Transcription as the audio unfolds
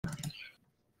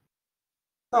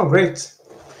Oh, great.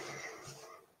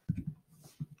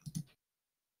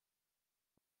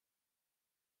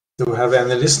 Do we have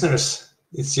any listeners?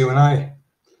 It's you and I.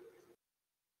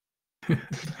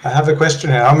 I have a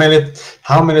question here.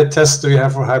 How many tests do you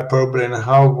have for Hyperbole, and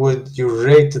how would you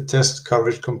rate the test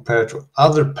coverage compared to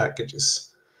other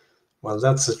packages? Well,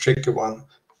 that's a tricky one.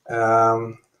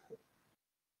 Shall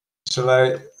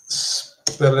I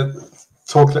spell it,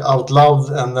 talk it out loud,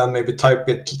 and then maybe type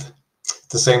it at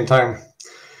the same time?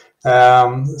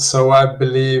 So I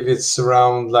believe it's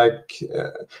around like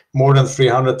more than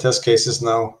 300 test cases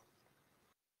now.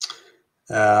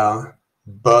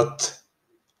 But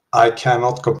I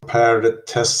cannot compare the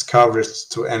test coverage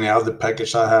to any other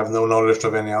package. I have no knowledge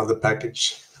of any other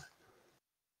package.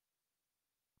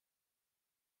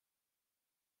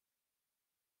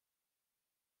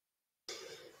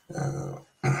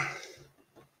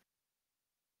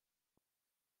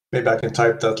 Maybe I can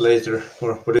type that later.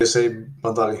 Or what do you say,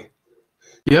 Madali?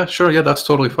 Yeah, sure. Yeah, that's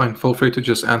totally fine. Feel free to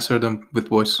just answer them with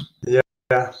voice. Yeah.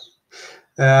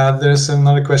 There's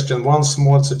another question. One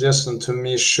small suggestion to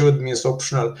me: should means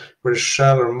optional, where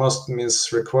shall or must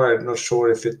means required. Not sure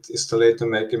if it is too late to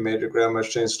make a major grammar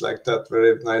change like that.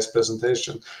 Very nice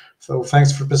presentation. So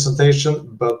thanks for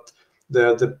presentation, but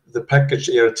the package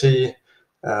ERT,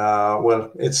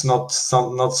 well, it's not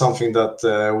something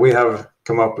that we have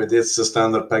come up with. It's a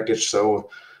standard package, so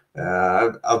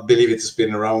I believe it has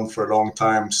been around for a long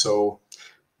time. So,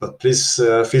 but please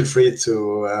feel free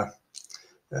to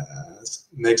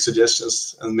make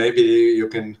suggestions, and maybe you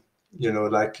can,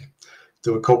 like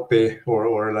do a copy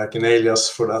or like an alias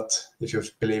for that if you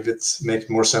believe it makes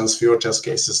more sense for your test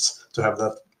cases to have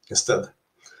that instead.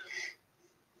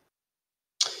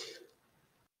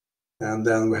 And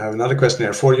then we have another question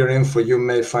here. For your info, you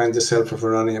may find this helpful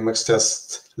for running Emacs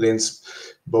test links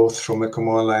both from a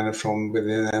command line and from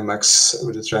within Emacs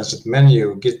with the transit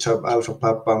menu. GitHub Alpha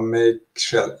Papa make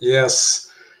shell. Yes,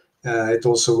 it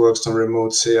also works on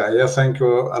remote CI. Yeah, thank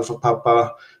you, Alpha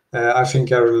Papa. I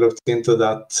think I looked into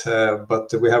that,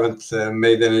 but we haven't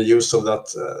made any use of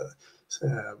that.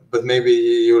 But maybe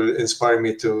you'll inspire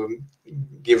me to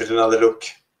give it another look.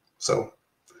 So.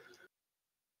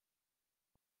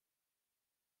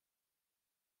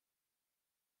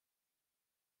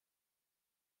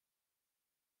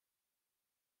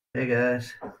 Hey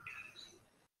guys.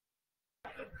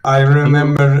 I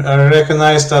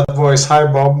recognize that voice. Hi,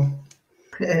 Bob.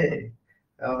 Hey,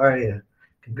 how are you?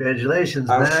 Congratulations,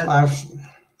 man.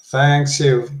 Thank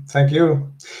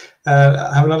you.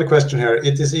 I have another question here.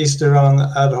 It is easy to run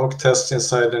ad hoc tests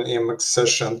inside an Emacs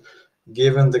session.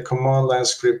 Given the command line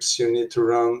scripts you need to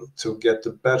run to get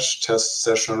the batch test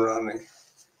session running.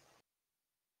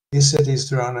 Is it easy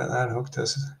to run an ad hoc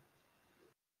test?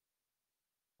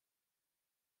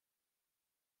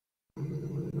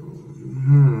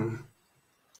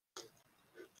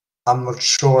 I'm not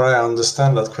sure I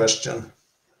understand that question.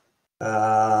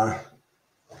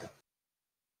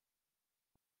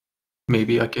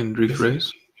 Maybe I can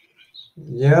rephrase.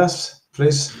 Yes,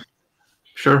 please.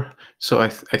 Sure. So I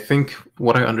think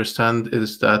what I understand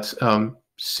is that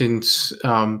since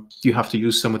you have to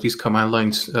use some of these command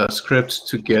lines scripts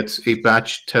to get a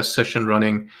batch test session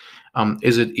running,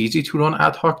 is it easy to run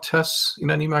ad hoc tests in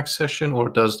an Emacs session, or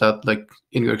does that, like,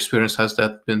 in your experience, has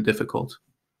that been difficult?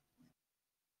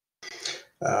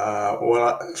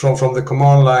 Well, from the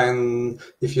command line,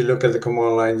 if you look at the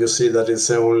command line, you see that it's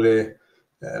only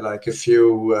like a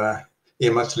few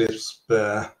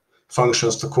Emacs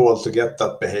functions to call to get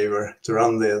that behavior to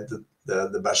run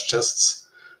the batch tests.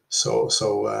 So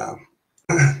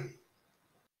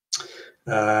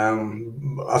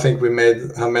I think we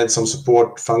have made some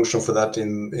support function for that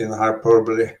in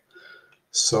Hyperbole.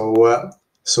 So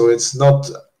it's not.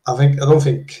 I don't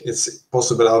think it's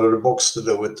possible out of the box to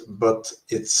do it, but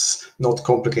it's not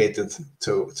complicated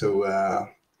to do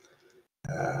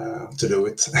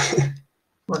it.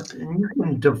 Well, and you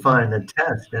can define a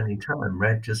test anytime,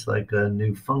 right? Just like a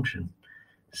new function.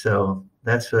 So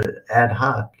that's what ad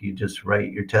hoc. You just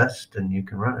write your test and you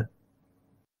can run it.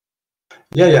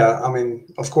 Yeah. I mean,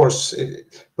 of course,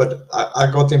 but I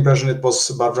got the impression it was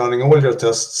about running all your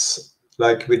tests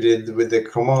like we did with the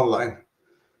command line.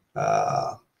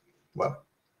 Well,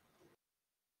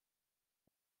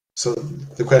 so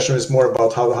the question is more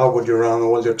about how would you run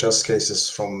all your test cases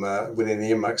from within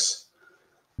Emacs,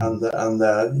 and the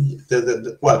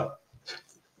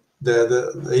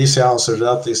easy answer to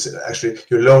that is actually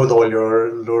you load all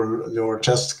your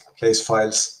test case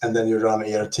files and then you run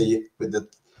ERT with the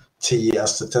T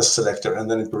as the test selector, and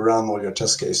then it will run all your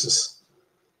test cases.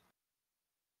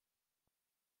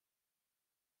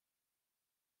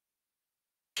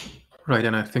 Right,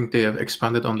 and I think they have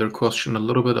expanded on their question a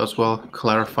little bit as well,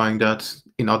 clarifying that,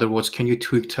 in other words, can you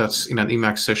tweak tests in an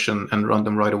Emacs session and run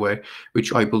them right away?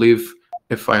 Which I believe,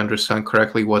 if I understand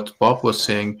correctly what Bob was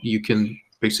saying, you can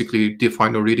basically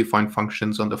define or redefine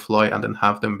functions on the fly and then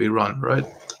have them be run, right?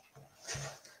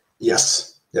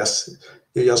 Yes, yes.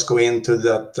 You just go into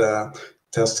that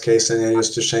test case and you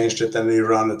used to change it and you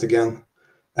run it again.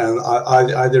 And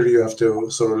either you have to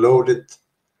sort of load it,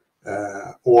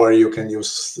 or you can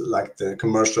use like the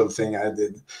commercial thing I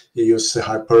did. You use the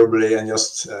hyperbole and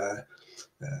just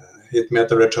hit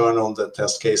meta return on the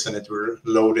test case and it will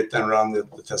load it and run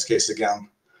the test case again.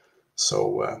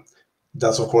 So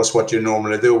that's of course what you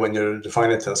normally do when you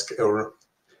define a test or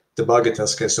debug a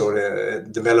test case or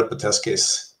develop a test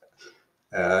case.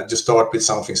 Just start with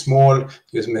something small.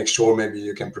 Just make sure maybe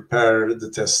you can prepare the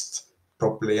test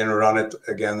properly and run it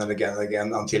again and again and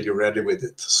again until you're ready with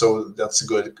it. So that's a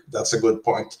good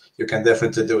point. You can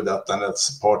definitely do that, and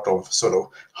that's part of sort of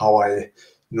how I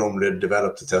normally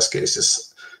develop the test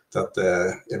cases. That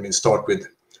I mean, start with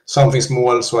something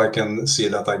small so I can see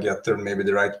that I get maybe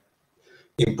the right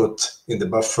input in the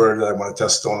buffer that I want to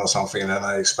test on or something, and then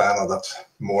I expand on that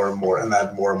more and more and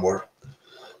add more and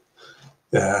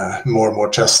more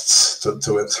tests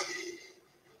to it.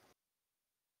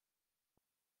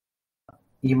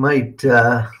 You might,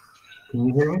 can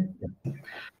you hear me?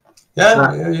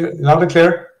 Yeah, you're loud and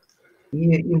clear.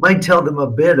 You might tell them a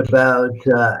bit about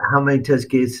how many test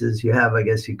cases you have. I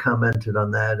guess you commented on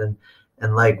that,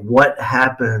 and like what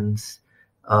happens,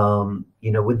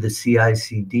 with the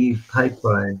CI/CD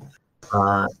pipeline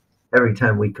every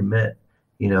time we commit,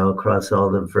 across all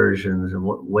the versions and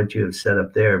what you have set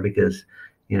up there. Because,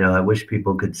 I wish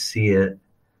people could see it.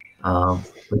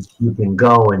 But you can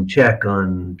go and check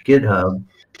on GitHub,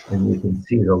 and you can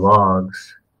see the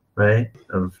logs, right,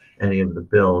 of any of the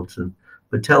builds.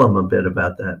 But tell them a bit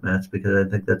about that, Mats, because I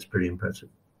think that's pretty impressive.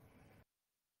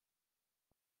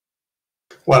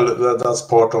 Well, that's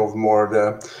part of more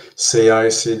the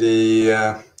CI/CD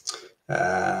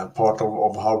part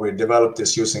of how we develop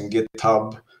this using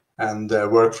GitHub and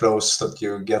workflows that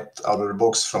you get out of the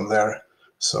box from there.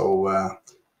 So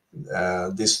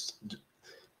this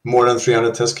more than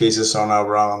 300 test cases are now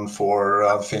run for,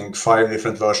 I think, 5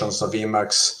 different versions of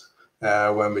Emacs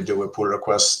when we do a pull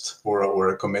request or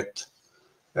a commit.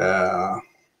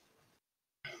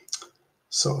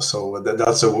 So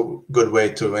that's a good way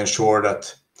to ensure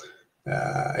that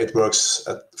it works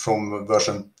from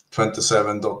version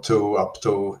 27.2 up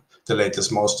to the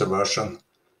latest master version,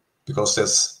 because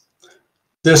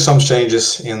there's some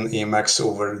changes in Emacs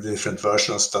over the different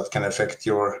versions that can affect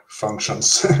your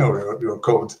functions or your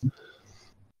code.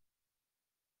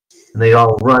 And they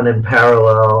all run in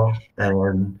parallel,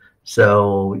 and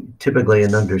so typically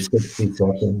in under 60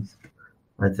 seconds,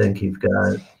 I think you've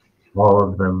got all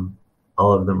of them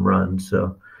run.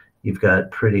 So you've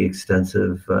got pretty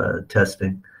extensive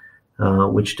testing,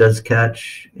 which does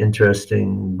catch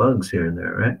interesting bugs here and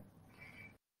there, right?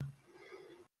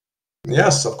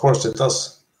 Yes, of course it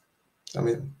does. I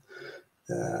mean,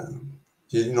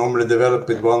 you normally develop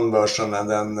with one version and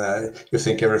then you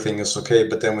think everything is okay,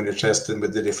 but then when you test it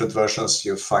with the different versions,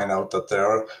 you find out that there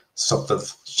are subtle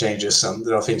changes and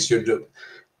there are things you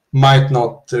might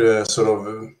not sort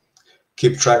of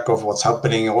keep track of what's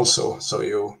happening also. So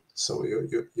you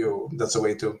that's a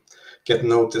way to get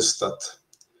noticed that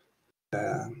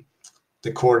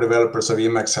the core developers of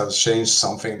Emacs have changed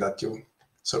something that you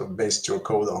sort of based your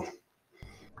code on.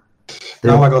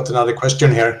 Now I got another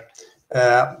question here.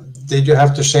 Did you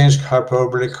have to change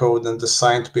hyperbole code and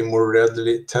design to be more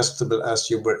readily testable as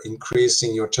you were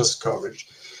increasing your test coverage?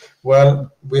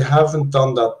 Well, we haven't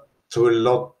done that to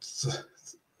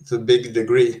a big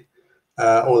degree,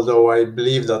 although I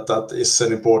believe that is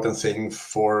an important thing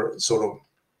for sort of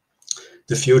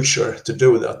the future to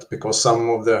do that, because some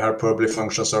of the hyperbole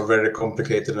functions are very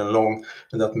complicated and long,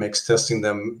 and that makes testing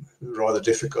them rather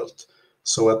difficult.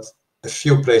 So at a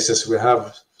few places we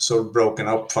have sort of broken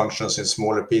up functions in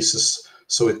smaller pieces,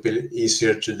 so it'd be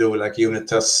easier to do like unit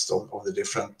tests of the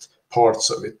different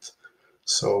parts of it.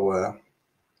 So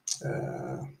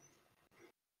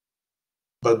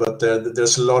but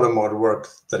there's a lot of more work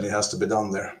that it has to be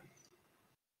done there.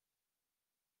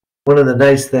 One of the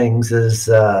nice things is,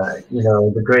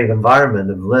 the great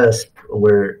environment of Lisp,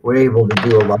 where we're able to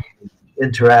do a lot of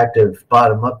interactive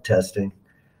bottom-up testing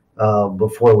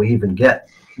before we even get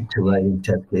to writing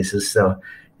test cases. So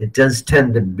it does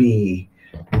tend to be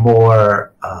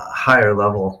more higher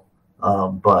level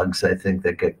bugs, I think,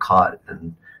 that get caught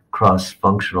in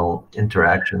cross-functional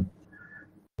interaction,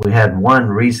 We had one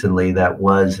recently that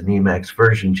was an Emacs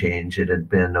version change. It had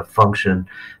been a function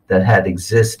that had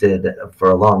existed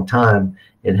for a long time.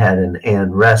 It had an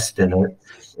and rest in it,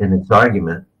 in its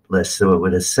argument list, so it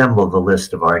would assemble the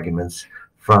list of arguments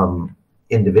from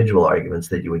individual arguments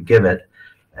that you would give it.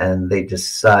 And they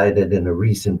decided in a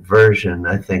recent version,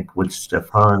 I think with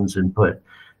Stefan's input,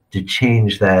 to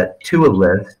change that to a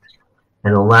list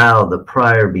and allow the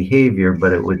prior behavior,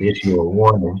 but it would issue a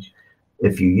warning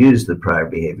if you use the prior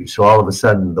behavior. So all of a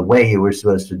sudden, the way you were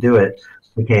supposed to do it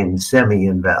became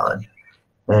semi-invalid.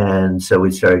 And so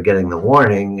we started getting the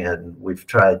warning, and we've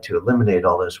tried to eliminate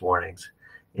all those warnings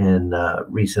in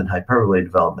recent hyperbole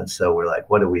developments. So we're like,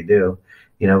 what do we do?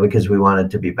 You know, because we wanted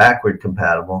to be backward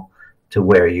compatible to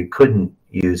where you couldn't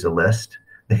use a list.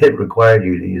 It required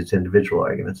you to use individual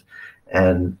arguments.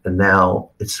 And now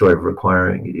it's sort of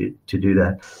requiring you to do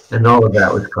that. And all of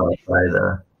that was caused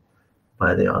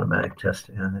by the automatic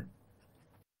testing, I think.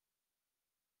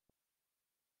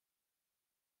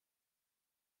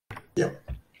 Yeah.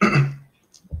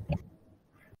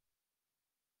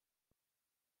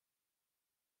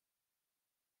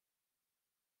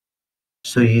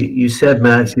 So you said,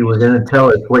 Max, you were going to tell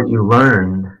us what you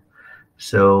learned.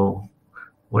 So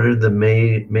what are the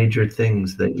major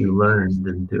things that you learned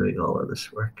in doing all of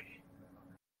this work?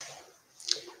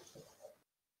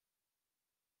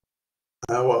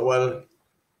 Well,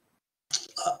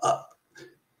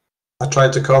 I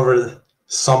tried to cover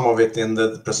some of it in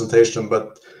the presentation,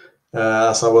 but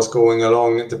as I was going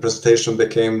along, the presentation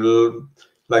became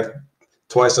like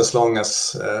twice as long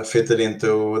as fitted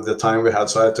into the time we had,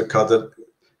 so I had to cut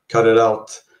it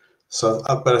out. So,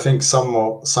 but I think some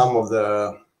of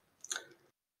the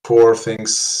core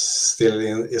things still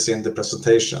is in the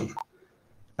presentation.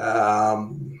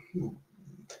 From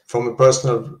a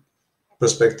personal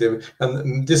perspective,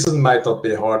 and this might not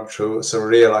be hard to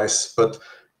realize, but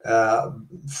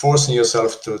forcing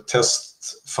yourself to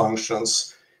test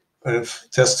functions and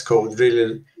test code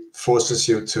really forces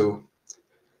you to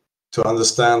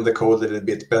understand the code a little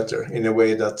bit better in a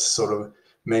way that sort of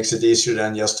makes it easier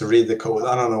than just to read the code.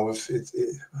 I don't know if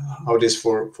how it is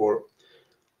for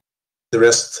the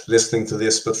rest listening to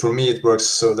this, but for me it works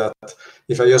so that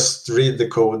if I just read the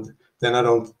code, then I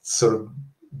don't sort of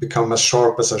become as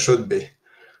sharp as I should be.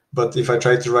 But if I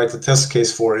try to write a test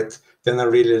case for it, then I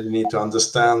really need to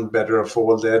understand better of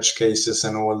all the edge cases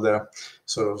and all the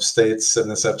sort of states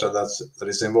and etc. that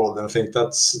is involved. And I think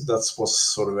that was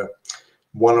sort of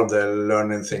one of the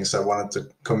learning things I wanted to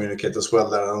communicate as well,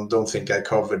 that I don't think I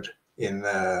covered in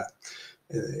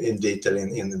detail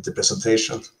in the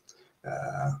presentation.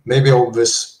 Maybe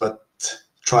obvious, but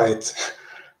try it.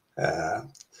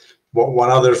 One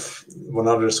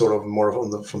other sort of more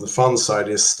from the fun side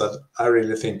is that I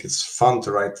really think it's fun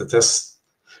to write the test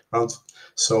round.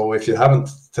 So if you haven't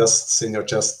tests in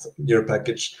your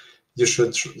package, you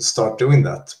should start doing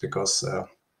that, because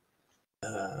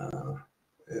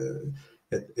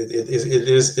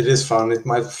it is fun. It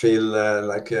might feel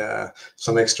like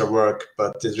some extra work,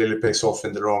 but it really pays off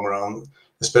in the long run,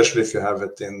 especially if you have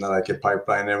it in like a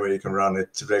pipeline where you can run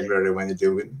it regularly when you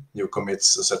do new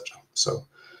commits, etc. So,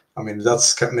 I mean,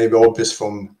 that's maybe obvious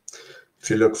if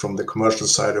you look from the commercial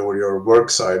side or your work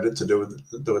side to do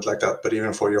it like that. But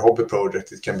even for your hobby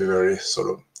project, it can be very sort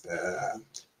of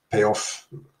pay off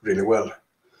really well.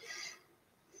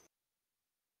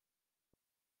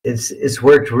 It's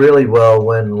worked really well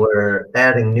when we're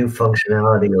adding new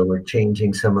functionality or we're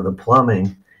changing some of the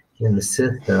plumbing in the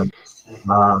system.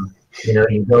 You know,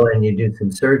 you go in, you do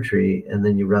some surgery, and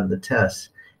then you run the tests.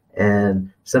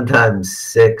 And sometimes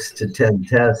 6 to 10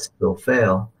 tests will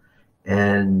fail.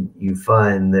 And you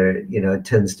find it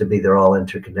tends to be they're all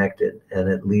interconnected, and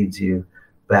it leads you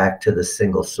back to the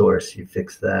single source. You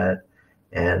fix that.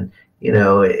 And,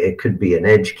 it could be an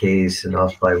edge case and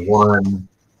off by 1,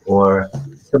 or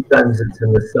sometimes it's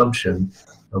an assumption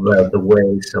about the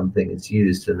way something is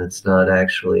used, and it's not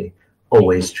actually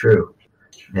always true.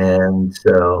 And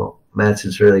so Matt's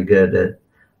is really good at,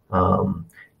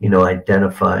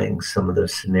 identifying some of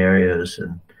those scenarios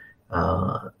and,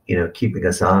 keeping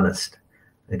us honest,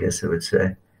 I guess I would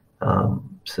say.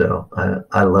 So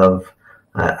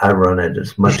I run it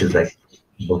as much as I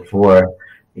can before,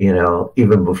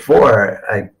 even before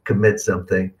I commit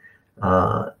something.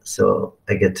 So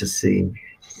I get to see,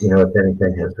 if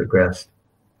anything has progressed.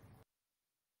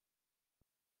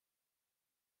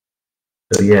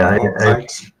 So yeah, I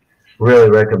really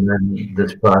recommend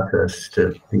this process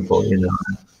to people.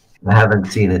 I haven't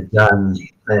seen it done.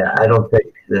 I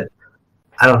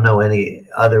don't know any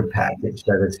other package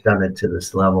that has done it to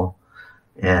this level.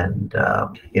 And,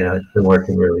 it's been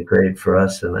working really great for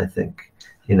us. And I think,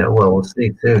 well, we'll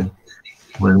see soon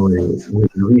when we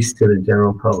release to the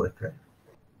general public, right?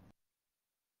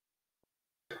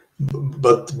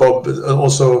 But Bob,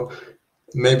 also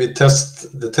maybe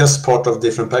the test part of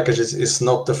different packages is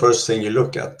not the first thing you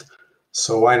look at.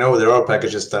 So I know there are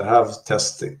packages that have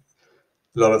testing,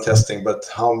 a lot of testing, but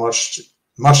how much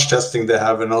testing they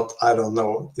have or not, I don't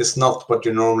know. It's not what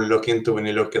you normally look into when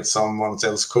you look at someone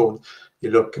else's code. You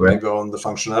look maybe on the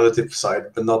functionality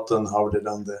side, but not on how they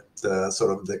done the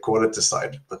sort of the quality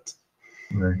side. But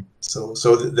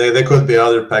so there could be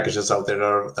other packages out there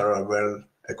that are well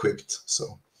equipped.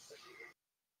 So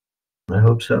I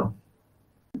hope so.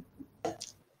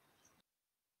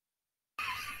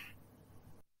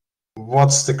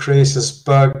 What's the craziest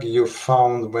bug you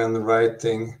found when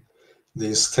writing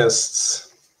these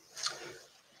tests?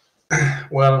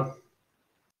 Well,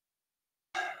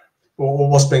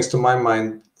 what springs to my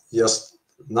mind just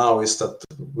now is that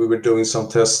we were doing some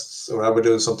tests, or I were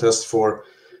doing some tests for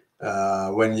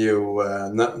when you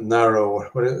narrow,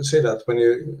 what do you say that? When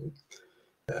you,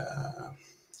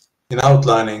 in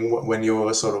outlining, when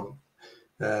you sort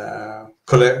of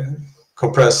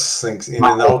compress things in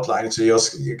an outline, so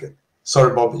you get,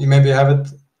 sorry, Bob, you maybe have it,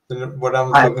 what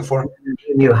I'm looking for?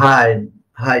 When you hide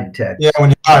text. Yeah,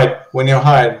 when you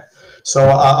hide. So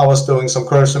I was doing some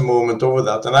cursor movement over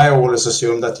that, and I always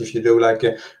assume that if you do like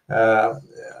a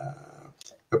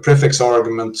prefix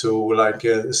argument to like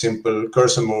a simple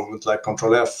cursor movement, like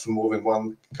Control F, moving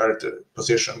one character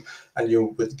position, and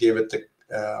you would give it the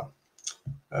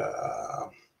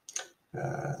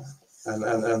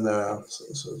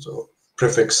so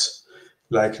prefix,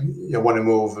 like you want to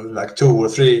move like 2 or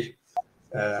 3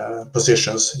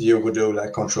 positions, you would do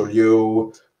like Control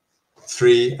U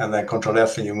 3 and then Control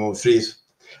F and you move 3.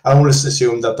 I always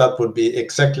assume that would be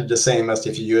exactly the same as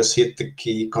if you just hit the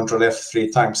key Control F 3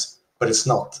 times, but it's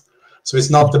not. So it's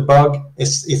not the bug,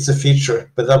 it's a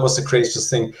feature. But that was the craziest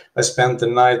thing. I spent the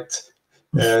night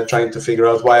trying to figure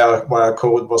out why our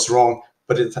code was wrong,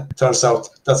 but it turns out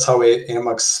that's how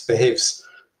Emacs behaves.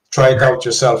 Try it out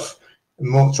yourself.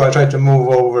 Try to move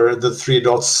over the 3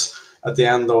 dots at the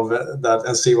end of that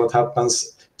and see what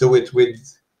happens. Do it with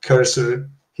cursor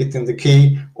hitting the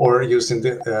key or using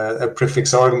a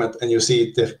prefix argument, and you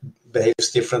see it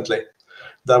behaves differently.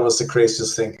 That was the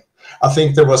craziest thing. I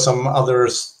think there was some other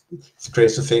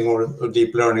crazy thing or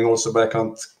deep learning also, but I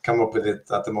can't come up with it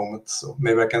at the moment. So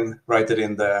maybe I can write it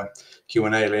in the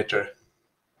Q&A later.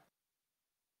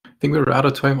 I think we're out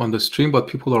of time on the stream, but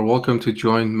people are welcome to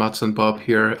join Mats and Bob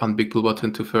here on Big Blue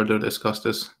Button to further discuss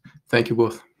this. Thank you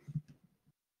both.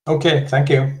 Okay, thank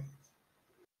you.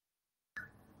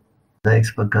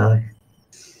 Thanks, Macaulay.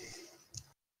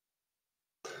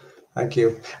 Thank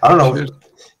you. I don't know.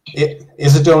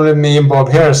 Is it only me and Bob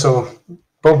here? So,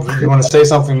 Bob, you want to say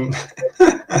something?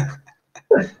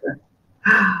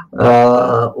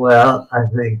 Well, I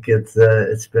think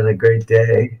it's been a great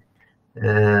day,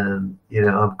 and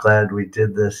I'm glad we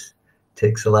did this. It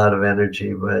takes a lot of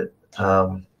energy, but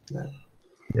I'm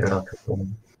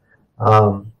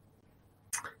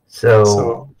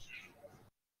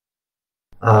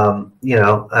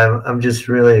just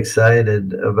really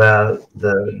excited about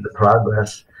the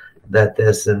progress that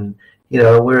this, and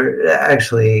we're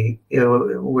actually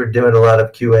we're doing a lot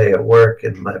of QA at work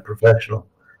in my professional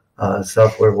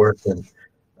software work, and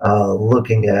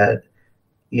looking at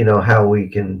how we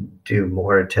can do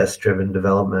more test-driven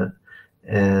development,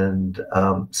 and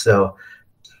so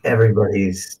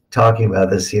everybody's talking about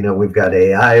this. We've got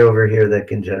AI over here that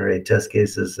can generate test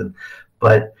cases,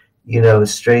 but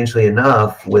strangely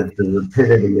enough, with the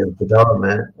rapidity of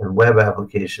development and web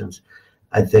applications,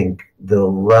 I think the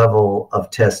level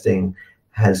of testing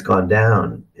has gone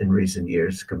down in recent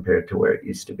years compared to where it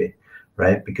used to be,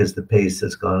 right? Because the pace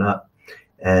has gone up.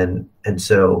 And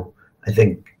so I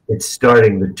think it's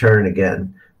starting to turn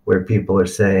again, where people are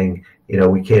saying,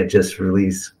 we can't just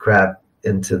release crap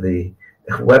into the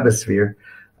webosphere,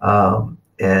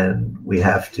 and we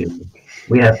have to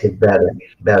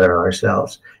better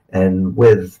ourselves. And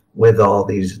with all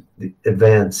these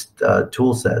advanced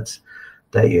tool sets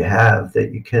that you have,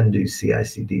 that you can do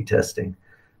CI/CD testing,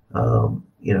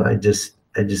 I just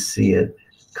see it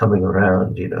coming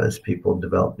around, as people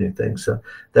develop new things. So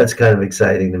that's kind of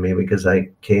exciting to me, because I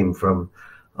came from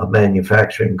a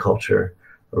manufacturing culture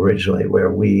originally,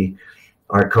 where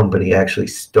our company actually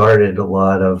started a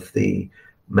lot of the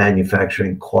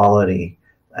manufacturing quality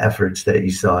efforts that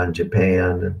you saw in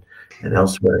Japan and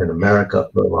elsewhere in America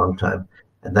for a long time.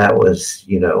 And that was,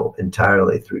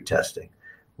 entirely through testing.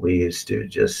 We used to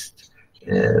just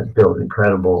build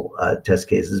incredible test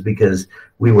cases, because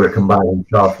we were combining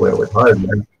software with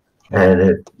hardware, And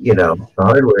if the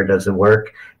hardware doesn't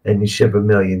work and you ship 1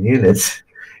 million units,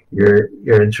 you're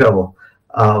in trouble.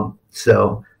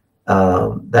 So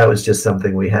that was just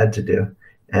something we had to do.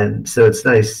 And so it's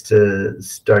nice to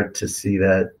start to see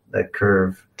that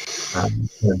curve kind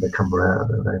of come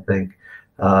around. And I think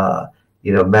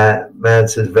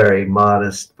Matt's is very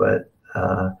modest, but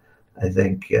I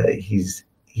think he's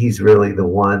really the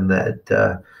one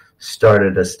that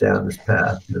started us down this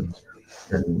path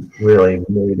and really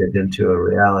made it into a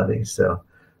reality. So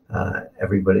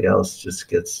everybody else just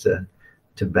gets to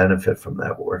benefit from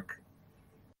that work.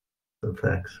 So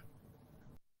thanks.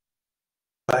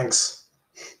 Thanks.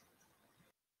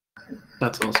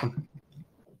 That's awesome.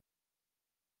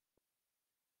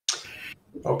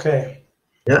 Okay.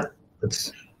 Yeah.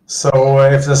 So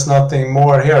if there's nothing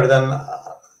more here, then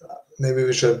maybe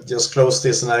we should just close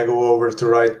this and I go over to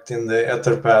write in the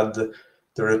Etherpad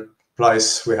the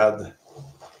replies we had.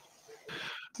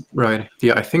 Right.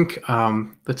 Yeah, I think,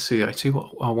 let's see, I see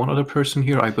one other person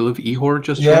here. I believe Ihor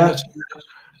just joined us.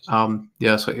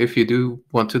 Yeah, so if you do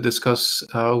want to discuss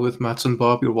with Mats and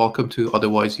Bob, you're welcome to.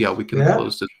 Otherwise, yeah, we can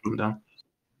close this room down.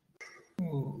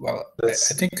 Well, I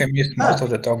think I missed most of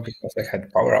the talk because I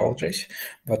had power outage,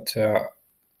 but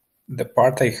the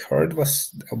part I heard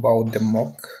was about the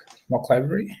mock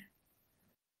library.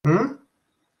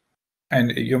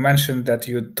 And you mentioned that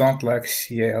you don't like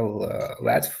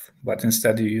CL-LATF, but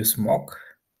instead you use mock.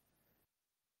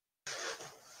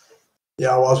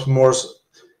 Yeah, I was more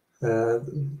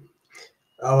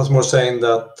saying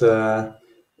that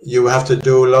you have to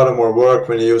do a lot of more work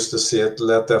when you use the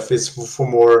CL-LATF. It's for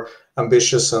more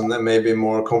ambitious and maybe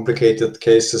more complicated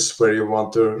cases where you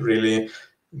want to really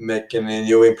make any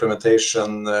new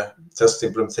implementation, test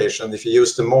implementation. If you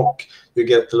use the mock, you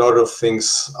get a lot of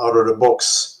things out of the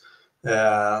box,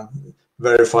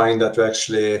 verifying that you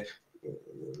actually,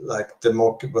 like the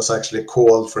mock was actually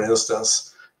called, for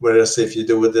instance. Whereas if you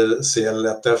do with the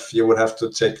CL-LATF, you would have to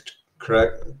take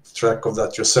track of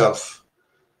that yourself.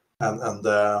 And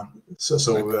so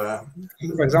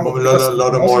for example, a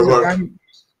lot of more work.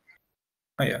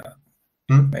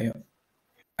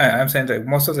 I'm saying that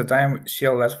most of the time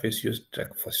CL-LATF is used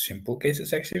for simple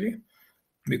cases actually,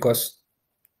 because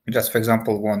just for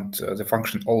example want the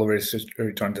function always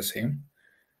return the same,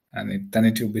 and then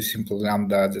it will be simple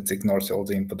lambda that ignores all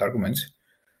the input arguments.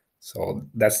 So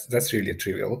that's really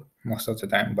trivial most of the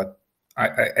time. But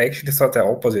I actually thought the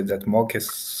opposite, that mock is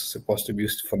supposed to be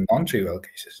used for non-trivial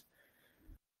cases.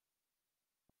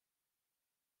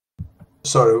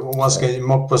 Sorry, once again,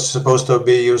 mock was supposed to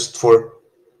be used for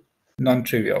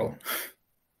non-trivial.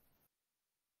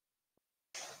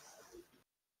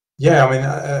 Yeah, I mean,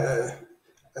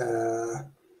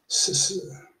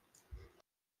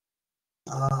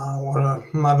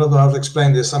 I don't know how to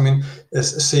explain this. I mean,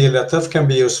 CL-LATF can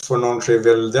be used for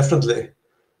non-trivial, definitely.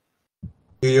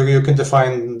 You can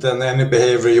define then any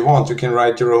behavior you want. You can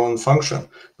write your own function,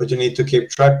 but you need to keep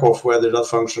track of whether that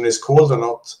function is called or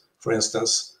not, for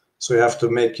instance. So you have to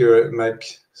make note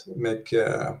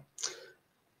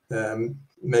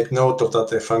of that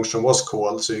the function was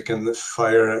called, so you can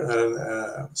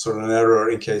fire sort of an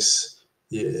error in case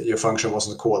your function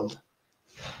wasn't called,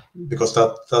 because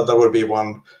that would be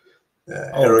one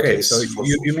error case. So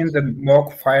you mean the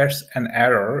mock fires an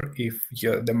error if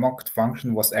the mocked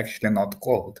function was actually not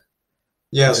called?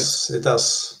 Yes, it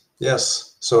does.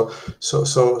 Yes. So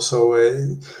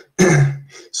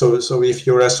if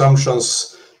your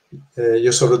assumptions,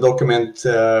 you sort of document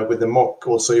with the mock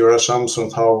also your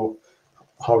assumptions how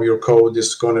your code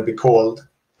is going to be called,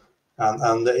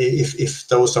 and if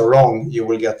those are wrong, you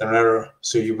will get an error.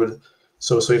 So you will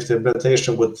if the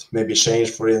implementation would maybe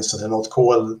change, for instance, and not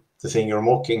call the thing you're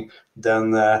mocking,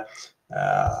 then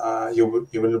you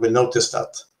will notice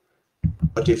that.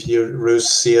 But if you use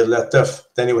CL-LATF,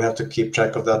 then you will have to keep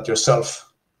track of that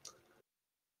yourself.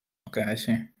 Okay, I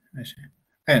see.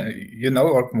 And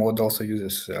org mode also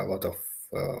uses a lot of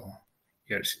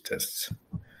ERC tests.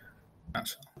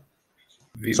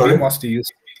 So we mostly use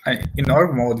in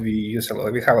org mode. We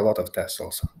have a lot of tests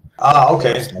also.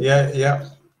 Okay. Yeah.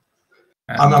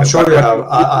 I'm sure you have.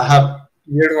 I have.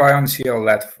 We rely on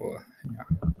CL-LATF.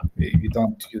 We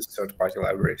don't use third-party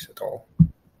libraries at all.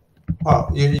 Oh,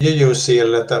 you use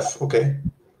CL-LATF, okay.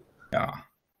 Yeah.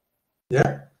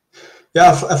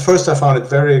 At first I found it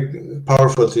very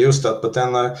powerful to use that, but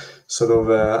then I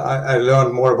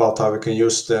learned more about how we can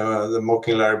use the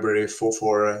mocking library for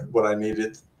what I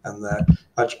needed, and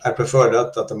I prefer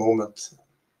that at the moment.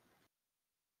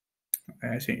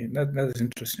 I see. That is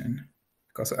interesting,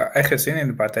 because I have seen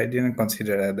it, but I didn't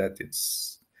consider that it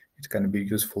can be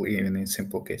useful even in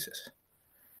simple cases.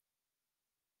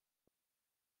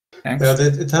 Thanks.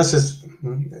 It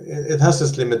has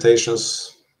its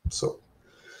limitations. So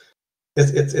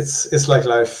it's like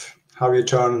life. How you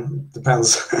turn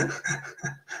depends.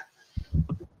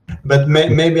 But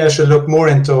maybe I should look more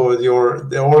into the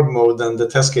org mode and the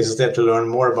test cases there to learn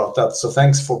more about that. So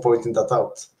thanks for pointing that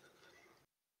out.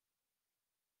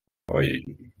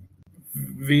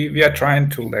 We are trying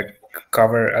to like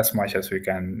cover as much as we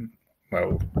can.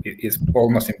 Well, it's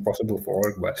almost impossible for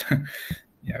org, but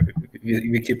yeah,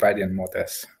 we keep adding more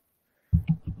tests.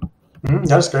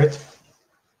 That's great.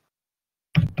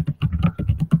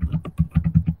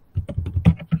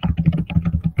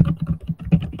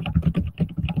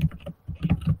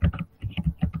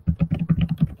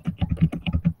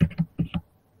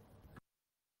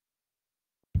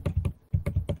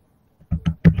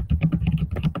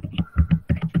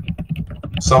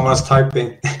 Someone's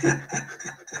typing.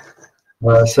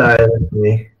 Sorry, that's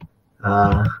me.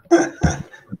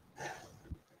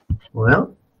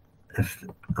 Well, if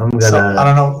I'm gonna. So, I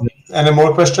don't know. Any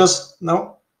more questions?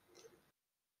 No.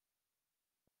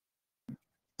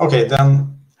 Okay,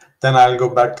 then I'll go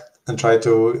back and try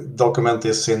to document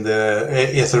this in the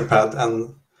Etherpad.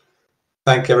 And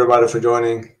thank everybody for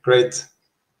joining. Great.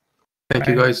 Thank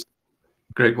you, guys.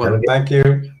 Great one. Thank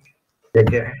you. Take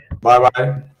care. Bye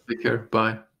bye. Take care.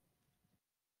 Bye.